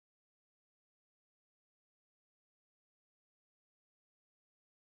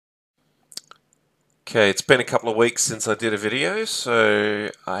Okay, it's been a couple of weeks since I did a video,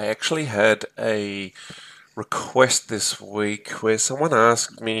 so I actually had a request this week where someone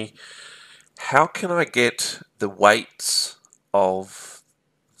asked me, how can I get the weights of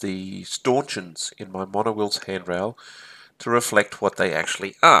the stanchions in my monowheels handrail to reflect what they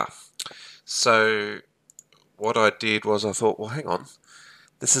actually are? So what I did was I thought, well, hang on,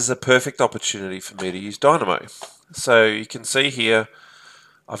 this is a perfect opportunity for me to use Dynamo. So you can see here,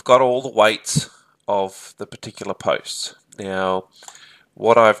 I've got all the weights of the particular posts. Now,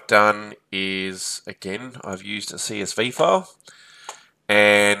 what I've done is, again, I've used a CSV file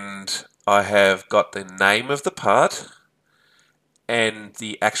and I have got the name of the part and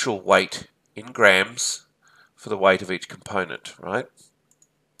the actual weight in grams for the weight of each component, right?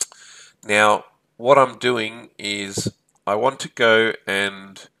 Now, what I'm doing is I want to go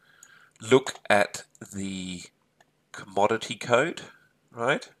and look at the commodity code,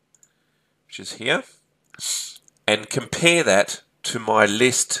 right, which is here, and compare that to my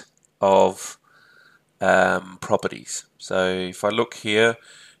list of properties. So if I look here,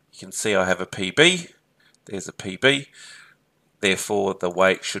 you can see I have a PB, there's a PB, therefore the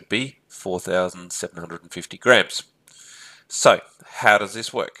weight should be 4,750 grams. So how does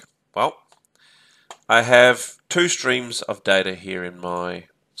this work? Well, I have two streams of data here in my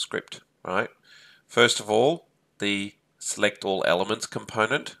script, right? First of all, the select all elements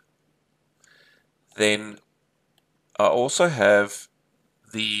component. Then I also have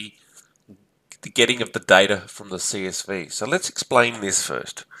the getting of the data from the CSV. So let's explain this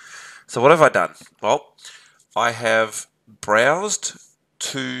first. So what have I done? Well, I have browsed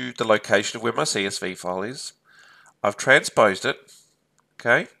to the location of where my CSV file is. I've transposed it,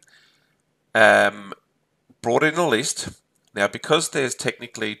 okay, brought in a list. Now, because there's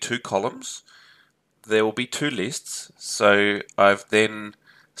technically two columns, there will be two lists. So I've then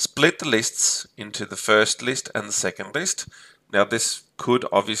split the lists into the first list and the second list. Now, this could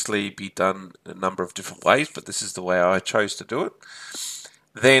obviously be done a number of different ways, but this is the way I chose to do it.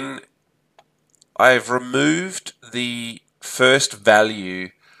 Then I've removed the first value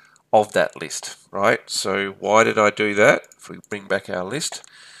of that list, right? So why did I do that? If we bring back our list,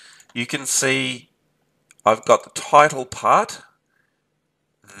 you can see I've got the title part,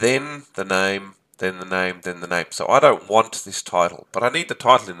 then the name, then the name, then the name. So I don't want this title, but I need the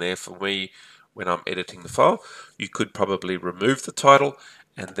title in there for me when I'm editing the file. You could probably remove the title,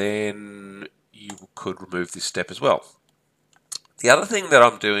 and then you could remove this step as well. The other thing that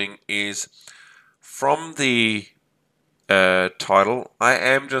I'm doing is from the title, I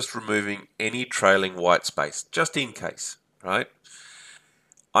am just removing any trailing white space, just in case, right?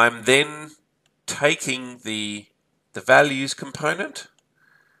 I'm then taking the values component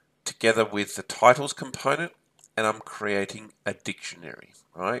together with the titles component, and I'm creating a dictionary,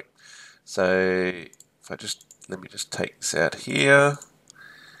 right? So if I just, let me just take this out here,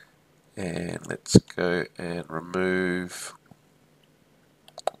 and let's go and remove,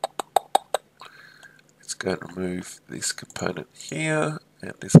 let's go and remove this component here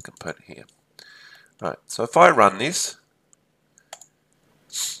and this component here. Right, so if I run this,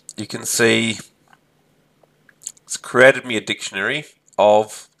 you can see it's created me a dictionary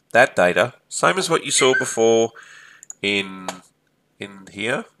of that data, same as what you saw before in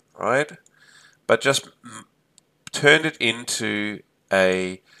here, right? But just turned it into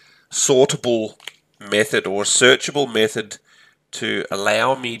a sortable method or a searchable method to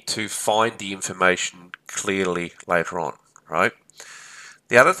allow me to find the information clearly later on, right?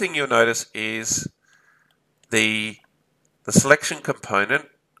 The other thing you'll notice is the selection component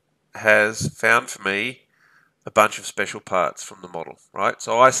has found for me a bunch of special parts from the model, right?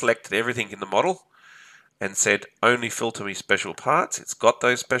 So I selected everything in the model and said only filter me special parts. It's got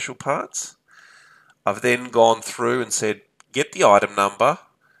those special parts. I've then gone through and said get the item number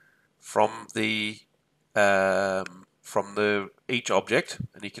from the each object,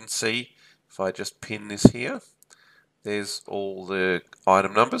 and you can see if I just pin this here, there's all the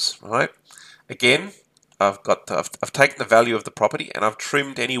item numbers, right? Again, I've taken the value of the property and I've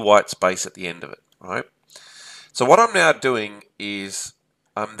trimmed any white space at the end of it, right? So what I'm now doing is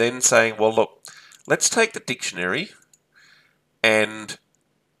I'm then saying, well, look, let's take the dictionary, and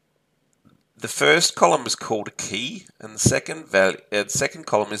the first column is called a key, and the second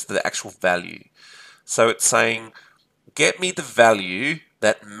column is the actual value. So it's saying, get me the value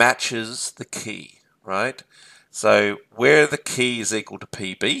that matches the key, right? So where the key is equal to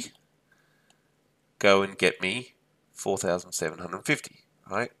PB, go and get me 4,750,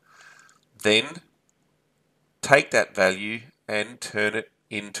 right? Then take that value and turn it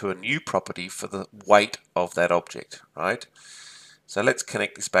into a new property for the weight of that object, right? So let's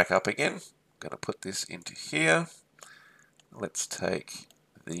connect this back up again. going to put this into here. Let's take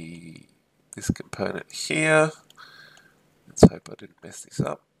this component here. Let's hope I didn't mess this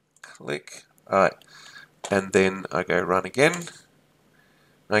up. Click. Alright. And then I go run again.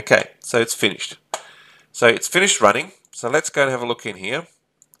 Okay, so it's finished. So it's finished running. So let's go and have a look in here.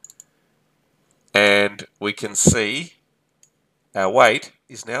 And we can see our weight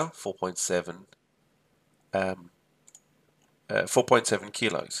is now 4.7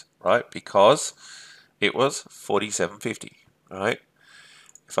 kilos, right? Because it was 47.50, right?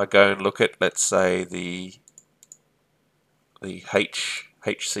 If I go and look at, let's say, the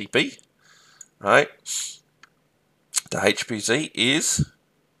HCB, right? The HPZ is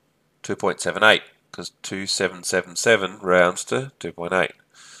 2.78 because 2777 rounds to 2.8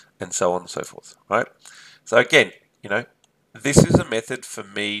 and so on and so forth, right? So again, this is a method for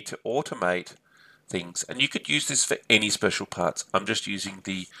me to automate things, and you could use this for any special parts. I'm just using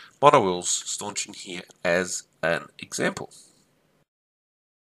the monowheels stanchion here as an example.